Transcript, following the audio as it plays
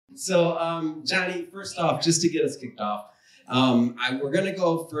So, Johnny, first off, just to get us kicked off, we're going to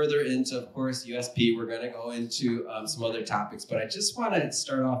go further into, of course, USP. We're going to go into some other topics, but I just want to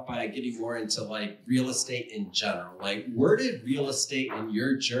start off by getting more into like real estate in general. Like, where did real estate and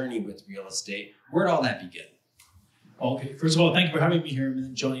your journey with real estate, where did all that begin? Okay, first of all, thank you for having me here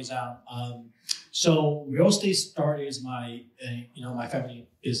and joining us out. So real estate started as my family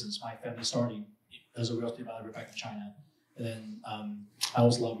business. My family started as a real estate developer back in China. And then I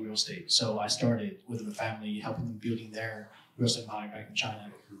always loved real estate. So I started with the family, helping them building their real estate empire back in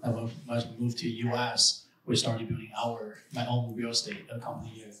China. And when we moved to the US, we started building my own real estate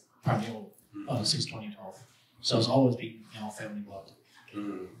company, primarily since 2012. So it's always been, family loved.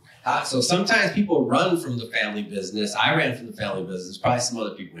 So sometimes people run from the family business. I ran from the family business. Probably some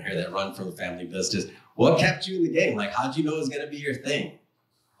other people in here that run from the family business. What kept you in the game? Like, how'd you know it was going to be your thing?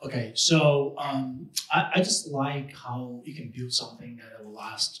 Okay, so I just like how you can build something that will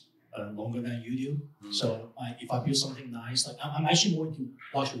last longer than you do. Mm-hmm. So if I build something nice, like I'm actually more into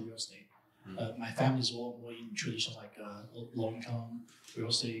luxury real estate. Mm-hmm. My family's all more in traditional like low income real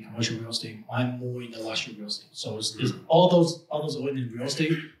estate, commercial real estate. I'm more in the luxury real estate. So it's all those are in real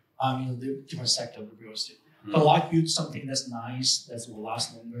estate. I'm in a different sector of the real estate. Mm-hmm. But I like build something that's nice, that will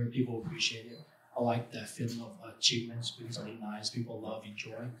last longer. People appreciate it. I like that feeling of achievements, doing something nice, people love,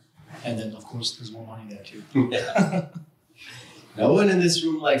 enjoy. And then, of course, there's more money there, too. Yeah. No one in this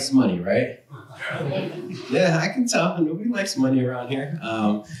room likes money, right? Yeah, I can tell. Nobody likes money around here.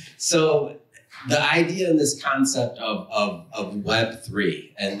 So the idea and this concept of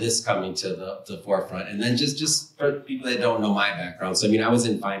Web3 and this coming to the forefront, and then just for people that don't know my background. So, I was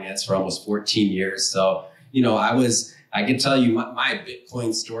in finance for almost 14 years. So, I can tell you my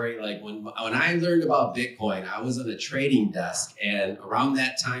Bitcoin story. Like when I learned about Bitcoin, I was on a trading desk, and around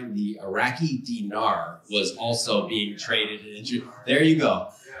that time, the Iraqi dinar was also being traded. There you go.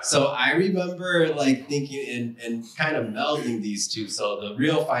 So I remember like thinking and kind of melding these two. So the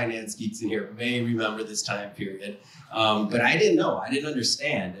real finance geeks in here may remember this time period, but I didn't know. I didn't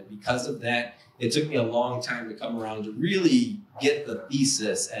understand, and because of that, it took me a long time to come around to really get the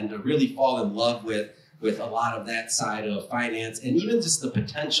thesis and to really fall in love with a lot of that side of finance and even just the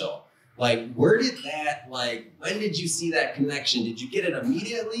potential. Like, where did that, when did you see that connection? Did you get it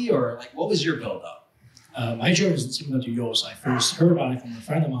immediately, or what was your build-up? My journey is similar to yours. I first heard about it from a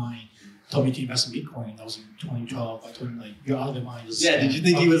friend of mine, told me to invest in Bitcoin. That was in 2012. I told him, you're out of your mind. Yeah, did you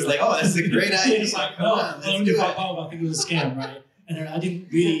think he was like, oh, that's a great idea? He's like, no, I think it was a scam, right? And then I didn't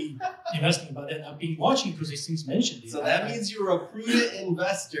really invest in it, but then I've been watching because these things mentioned. So that means you were a prudent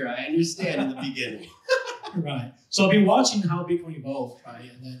investor, I understand, in the beginning. Right. So I've been watching how Bitcoin evolved, right?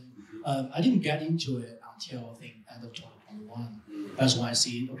 And then I didn't get into it until I think end of 2021. That's when I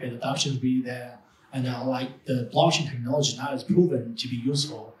see, okay, the adoption is really there. And I like the blockchain technology now is proven to be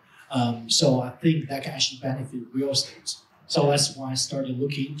useful. So I think that can actually benefit real estate. So that's why I started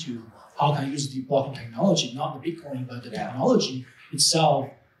looking into how can I use the blockchain technology, not the Bitcoin, but the technology itself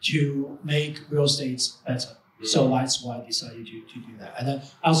to make real estate better. So that's why I decided to do that. And then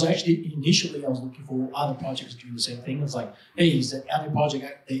I was actually, initially, I was looking for other projects doing the same thing. It's like, hey, is there any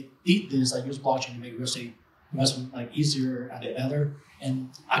project they did this, I use blockchain to make real estate investment easier and better. And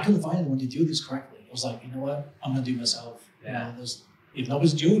I couldn't find anyone to do this correctly. I was like, you know what, I'm gonna do it myself. Yeah. If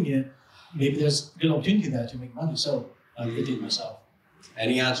nobody's doing it, maybe there's a good opportunity there to make money. So I did it myself.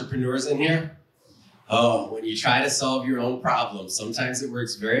 Any entrepreneurs in here? Oh, when you try to solve your own problems, sometimes it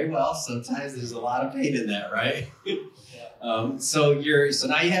works very well. Sometimes there's a lot of pain in that, right? Yeah. So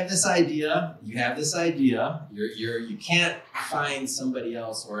now you have this idea. You can't find somebody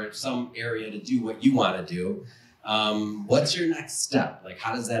else or some area to do what you want to do. What's your next step?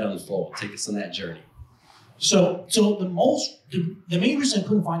 How does that unfold? Take us on that journey. So the main reason I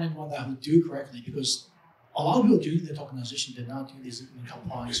couldn't find anyone that would do it correctly because a lot of people doing the tokenization did not do this in a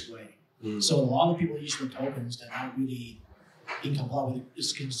compliance way. So a lot of people issue tokens that are not really in compliance with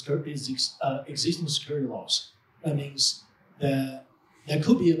existing security laws. That means that there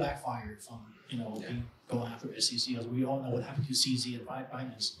could be a backfire from going after SEC, as we all know what happened to CZ and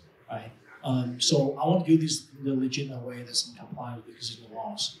Binance, right? So I want to do this in a legitimate way that's in compliance with existing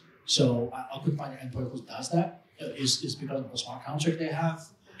laws. So I couldn't find an endpoint who does that. It's because of the smart contract they have.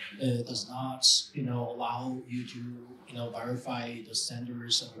 It does not, allow you to, verify the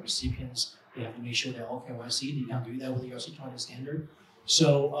senders and the recipients. They have to make sure they're all KYC. You can't do that with the ERC20 standard.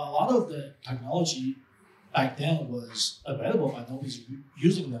 So a lot of the technology back then was available, but nobody's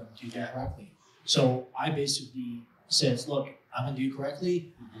using them to do it correctly. So I basically said, look, I'm going to do it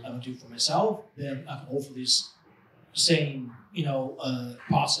correctly. I'm going to do it for myself. Then I can offer this same,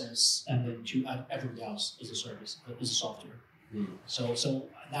 process and then to everybody else as a service, as a software. So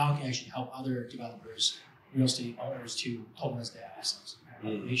now I can actually help other developers, real estate owners to tokenize their assets,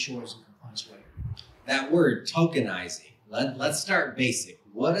 make sure it's in compliance way. That word tokenizing. Let's start basic.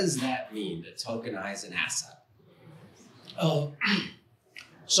 What does that mean to tokenize an asset?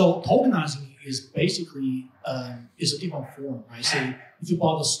 So tokenizing is basically is a different form, right? Say if you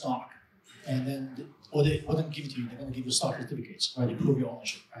bought a stock, and then what they wouldn't give it to you, they're going to give you stock certificates, right? To prove your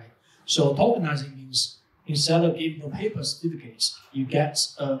ownership, right? So tokenizing means instead of giving you paper certificates, you get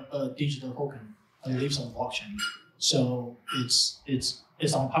a digital token that lives on blockchain. So it's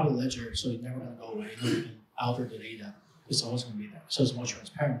on public ledger, so it's never going to go away. Nobody can alter the data. It's always going to be there. So it's more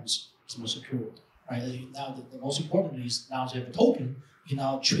transparent. It's more secure, right? And now the most important is now to have a token. You can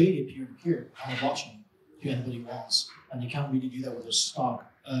now trade it peer to peer on the blockchain to anybody who wants, and you can't really do that with the stock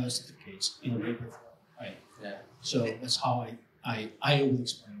certificates in a paper form, right? Yeah. So that's how I would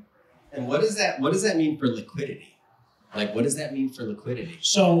explain. And what does that mean for liquidity? Like, what does that mean for liquidity?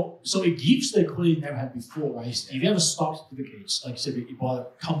 So it gives the liquidity you never had before, right? If you have a stock certificates, like say you bought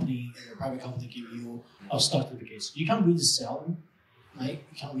a company and a private company give you a stock certificates, you can't really sell them, right?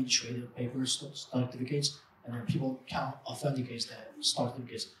 You can't really trade the paper stock certificates, and then people can't authenticate that stock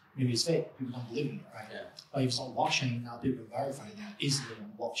certificates. Maybe it's fake. People don't believe in it, right? Yeah. But if it's on blockchain, now people verify that easily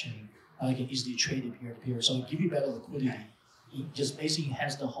on blockchain. Now you can easily trade it peer to peer. So it gives you better liquidity. It just basically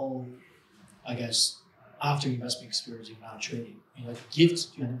has the whole, I guess, after investment experience, you can now trade it. You know,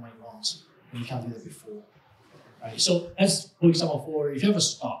 gift to anyone you want. And you can't do that before, right? So as for example, if you have a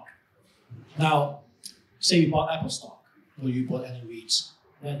stock, now say you bought Apple stock or you bought any REITs,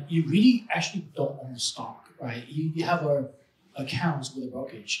 then you really actually don't own the stock, right? You have accounts with a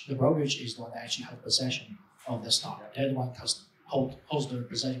brokerage. The brokerage is the one that actually has possession of the stock. They're the one holds the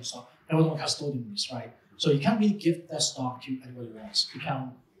possession stock. They're the one custodian this, right? So you can't really give that stock to anybody who wants. You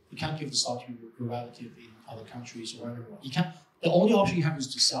can't give the stock to your relative in other countries or wherever you want. You can't. The only option you have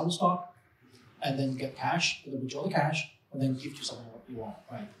is to sell the stock and then get cash, withdraw the cash, and then give to someone what you want,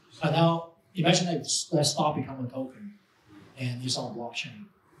 right? But now imagine that stock become a token and it's on blockchain.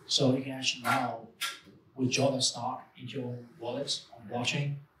 So you can actually now withdraw that stock into your own wallets on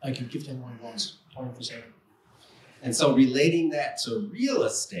blockchain. I can give to anyone who wants 24/7. And so relating that to real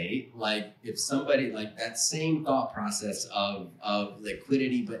estate, like if somebody like that same thought process of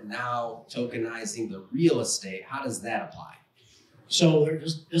liquidity, but now tokenizing the real estate, how does that apply? So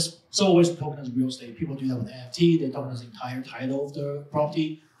there's always tokenize real estate. People do that with NFT. They tokenize the entire title of the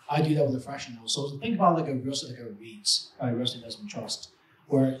property. I do that with a fractional. So think about like a real estate, like a REIT, right? Real estate investment trust,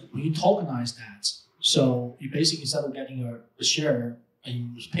 where when you tokenize that, so you basically instead of getting a share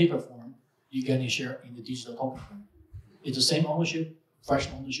in paper form, you get a share in the digital token form. It's the same ownership,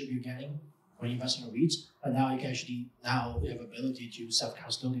 fractional ownership you're getting when you invest in a REIT, but now you can actually you have ability to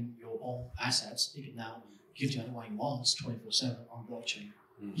self-custodian your own assets. You can now give to anyone you want 24/7 on blockchain.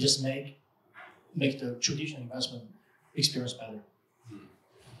 You just make the traditional investment experience better.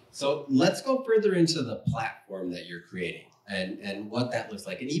 So let's go further into the platform that you're creating and what that looks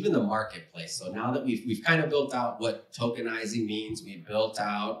like, and even the marketplace. So now that we've kind of built out what tokenizing means, we've built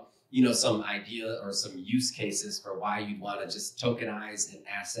out some idea or some use cases for why you'd want to just tokenize an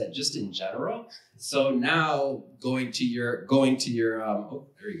asset just in general. So now going to your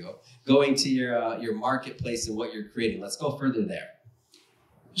marketplace and what you're creating. Let's go further there.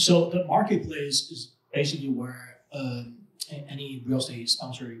 So the marketplace is basically where any real estate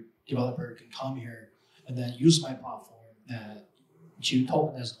sponsor developer can come here and then use my platform to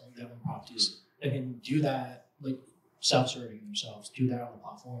tokenize their own properties. They can do that like self-serving themselves, do that on the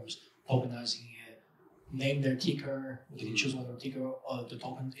platforms, tokenizing it, name their ticker, they can choose what their ticker the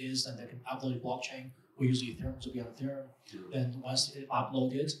token is, and they can upload it blockchain. We use Ethereum to be on Ethereum. Then once they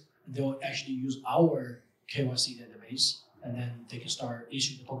upload it, they'll actually use our KYC database, and then they can start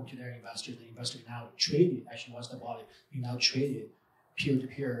issuing the token to their investors. The investor can now trade it. Actually, once they bought it, you can now trade it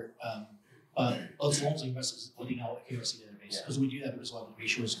peer-to-peer, but as long as the investor is within our KYC database, because we do that because we want to make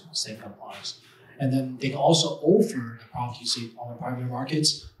sure it's safe and compliance. And then they can also offer the properties on the private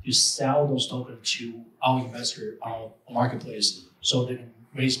markets to sell those tokens to our investor on our marketplace, so they can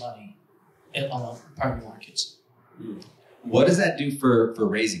raise money on the private markets. What does that do for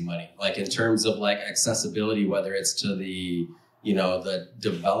raising money? Like in terms of like accessibility, whether it's to the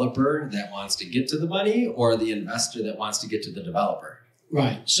developer that wants to get to the money or the investor that wants to get to the developer?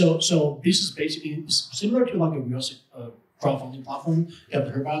 Right. So this is basically similar to like a real estate crowdfunding platform. You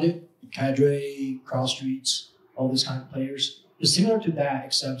haven't heard about it? Cadre, CrowdStreet, all these kind of players. It's similar to that,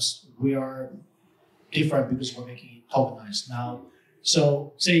 except we are different because we're making it tokenized now.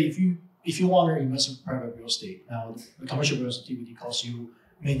 So say if you want to invest in private real estate, now the commercial real estate would cost you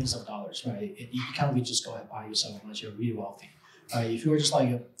millions of dollars, right? You can't really just go ahead and buy yourself unless you're really wealthy. If you're just like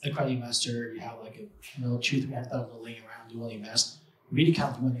a credit investor, you have like a $200,000-300,000 laying around, you want to invest, you really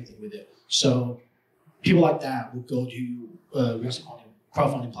can't do anything with it. So people like that will go to real estate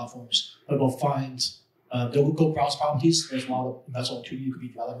crowdfunding platforms. They will go browse properties. There's a lot of investment opportunity. It could be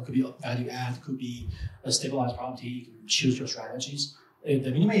development, could be value add, could be a stabilized property. You can choose your strategies. The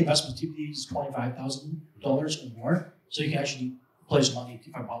minimum investment typically is $25,000 or more. So you can actually place money in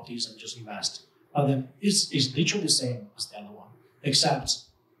different properties and just invest. Then it's literally the same as the other one, except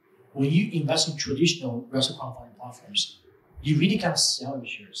when you invest in traditional real estate crowdfunding platforms, you really can't sell your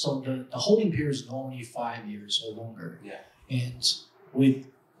shares. So the holding period is normally 5 years or longer. Yeah. And with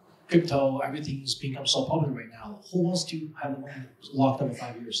crypto, everything's become so popular right now. Who wants to have the money locked up for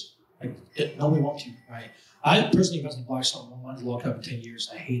 5 years? Like, nobody wants to, right? I personally invest in Blackstone. My money locked up for 10 years.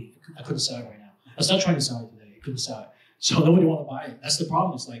 I hate it. I couldn't sell it right now. I started trying to sell it today. I couldn't sell it. So nobody want to buy it. That's the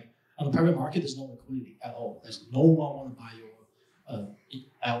problem. It's like on the private market, there's no liquidity at all. There's no one want to buy your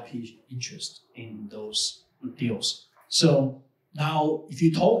LP interest in those deals. So now, if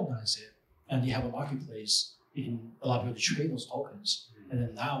you tokenize it and you have a marketplace, you can allow people to trade those tokens. And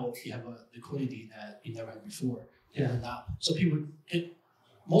then now you have a liquidity that you never had before. Yeah. And now, so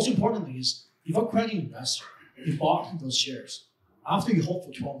most importantly is, if you're a credit investor, you bought those shares. After you hold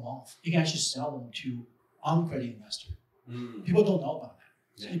for 12 months, you can actually sell them to uncredited investor. People don't know about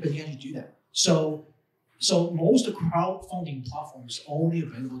that, but you can actually do that. So most crowdfunding platforms are only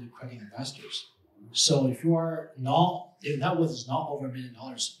available to credit investors. So if your net worth is not over $1 million,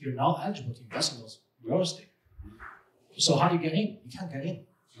 you're not eligible to invest in those real estate. So how do you get in? You can't get in.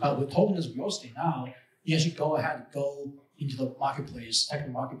 With tokenized real estate now, you actually go into the marketplace,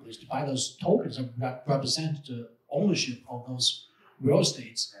 technical marketplace, to buy those tokens that represent the ownership of those real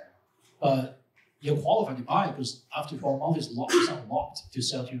estates. But you're qualified to buy because after 12 months, it's unlocked to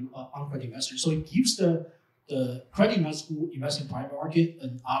sell to uncredited investors. So it gives the credit investors who invest in private market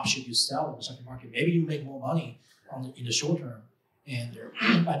an option to sell in the second market. Maybe you make more money in the short term, and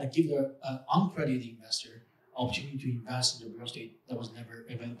give the uncredited investor opportunity to invest in the real estate that was never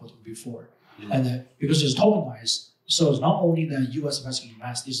available to them before. And because it's tokenized, so it's not only that U.S. investor can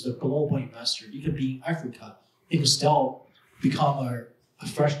invest, it's the global investor. You can be in Africa, you can still become a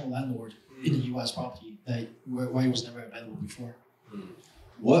fractional landlord in the U.S. property where it was never available before.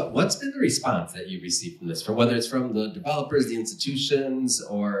 What's been the response that you received from this? Whether it's from the developers, the institutions,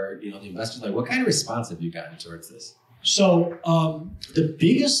 or the investors, like what kind of response have you gotten towards this? So the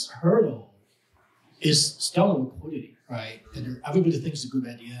biggest hurdle is still the liquidity, right? And everybody thinks it's a good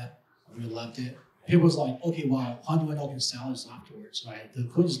idea. We loved it. People was like, okay, well, how do I know I can sell this afterwards, right? The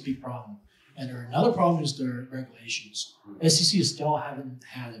liquidity is a big problem. And another problem is the regulations. SEC still haven't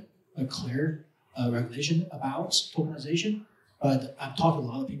had a clear regulation about tokenization. But I've talked to a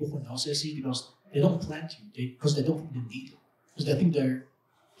lot of people who know SEC because they don't plan to, because they don't think they need it. Because they think their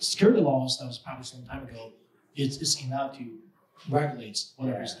security laws that was published some time ago is enough to regulate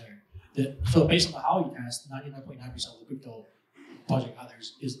whatever is there. So based on how you test, 99.9% of the crypto project out there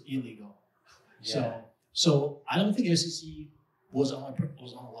is illegal. Yeah. So I don't think SEC was on a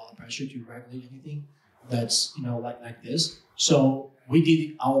lot of pressure to regulate anything that's like this. So we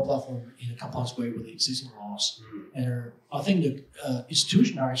did our platform in a compliance way with the existing laws, and I think the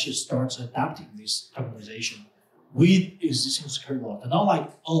institution actually starts adapting this tokenization with existing security law. They're not like,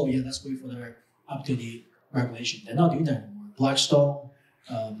 oh yeah, let's wait for their up-to-date regulation. They're not doing that anymore. Blackstone,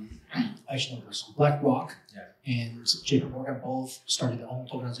 actually BlackRock, and JP Morgan both started their own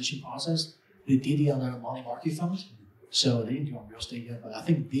tokenization process. They did it on their money market fund, so they didn't do it on real estate yet. But I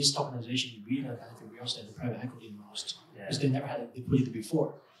think this tokenization really benefit real estate and private equity the most, because they never had liquidity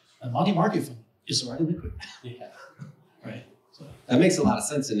before. A money market fund is already liquid. Right. So that makes a lot of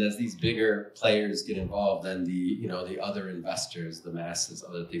sense. And as these bigger players get involved, then the other investors, the masses,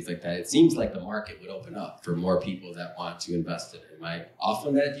 other things like that, it seems like the market would open up for more people that want to invest in it. Am I off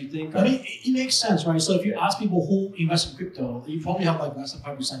on that, do you think? I mean, it makes sense, right? So if you ask people who invest in crypto, you probably have like less than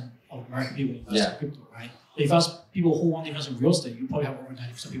 5% of American people invest in crypto, right? If you ask people who want to invest in real estate, you probably have over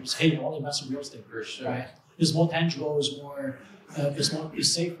 90% of people say, hey, you want to invest in real estate. For sure. Right? It's more tangible,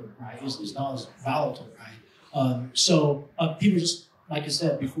 it's safer, right? It's not as volatile, right? So people just, like I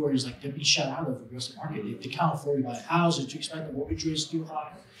said before, is like they're being shut out of the real estate market. They can't afford to buy a house, it's too expensive, the mortgage rate is too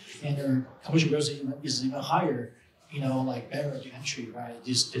high, and their commercial real estate is even higher, like barrier to entry, right?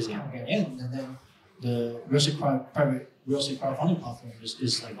 Just can't get in. And then the private real estate crowdfunding platform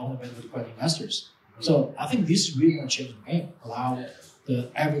is like only available to private investors. So I think this is really going to change the game, allow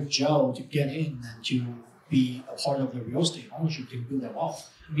the average Joe to get in and to be a part of the real estate ownership to build their wealth.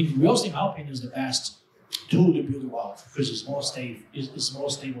 I mean, real estate, in my opinion, is the best tool to build wealth because it's more stable. It's more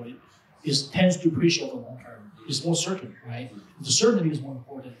stable. tends to appreciate over the long term. It's more certain, right? The certainty is more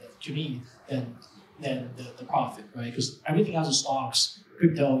important to me than the profit, right? Because everything else is stocks,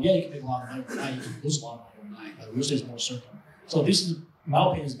 crypto. Yeah, you can make a lot of money overnight, you can lose a lot of money overnight, but real estate is more certain. So this is, in my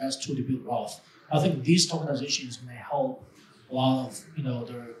opinion, is the best tool to build wealth. I think these tokenizations may help a lot of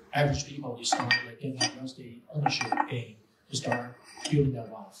the average people to start getting real estate ownership gain to start building their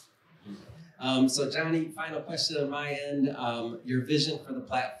wealth. So Johnny, final question on my end. Your vision for the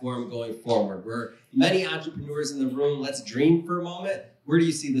platform going forward. We're many entrepreneurs in the room. Let's dream for a moment. Where do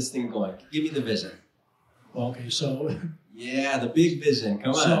you see this thing going? Give me the vision. Well, okay, so yeah, the big vision.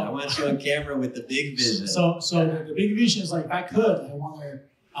 Come on, I want you on camera with the big vision. So the big vision is like, if I could, I want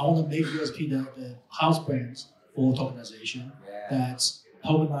to make USP the house brand for tokenization that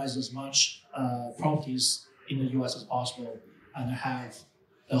tokenize as much properties in the US as possible, and have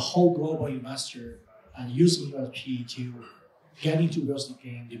the whole global investor and using USP to get into real estate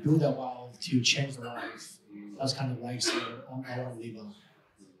game, to build that wealth, to change their life. That's kind of like I want to live on.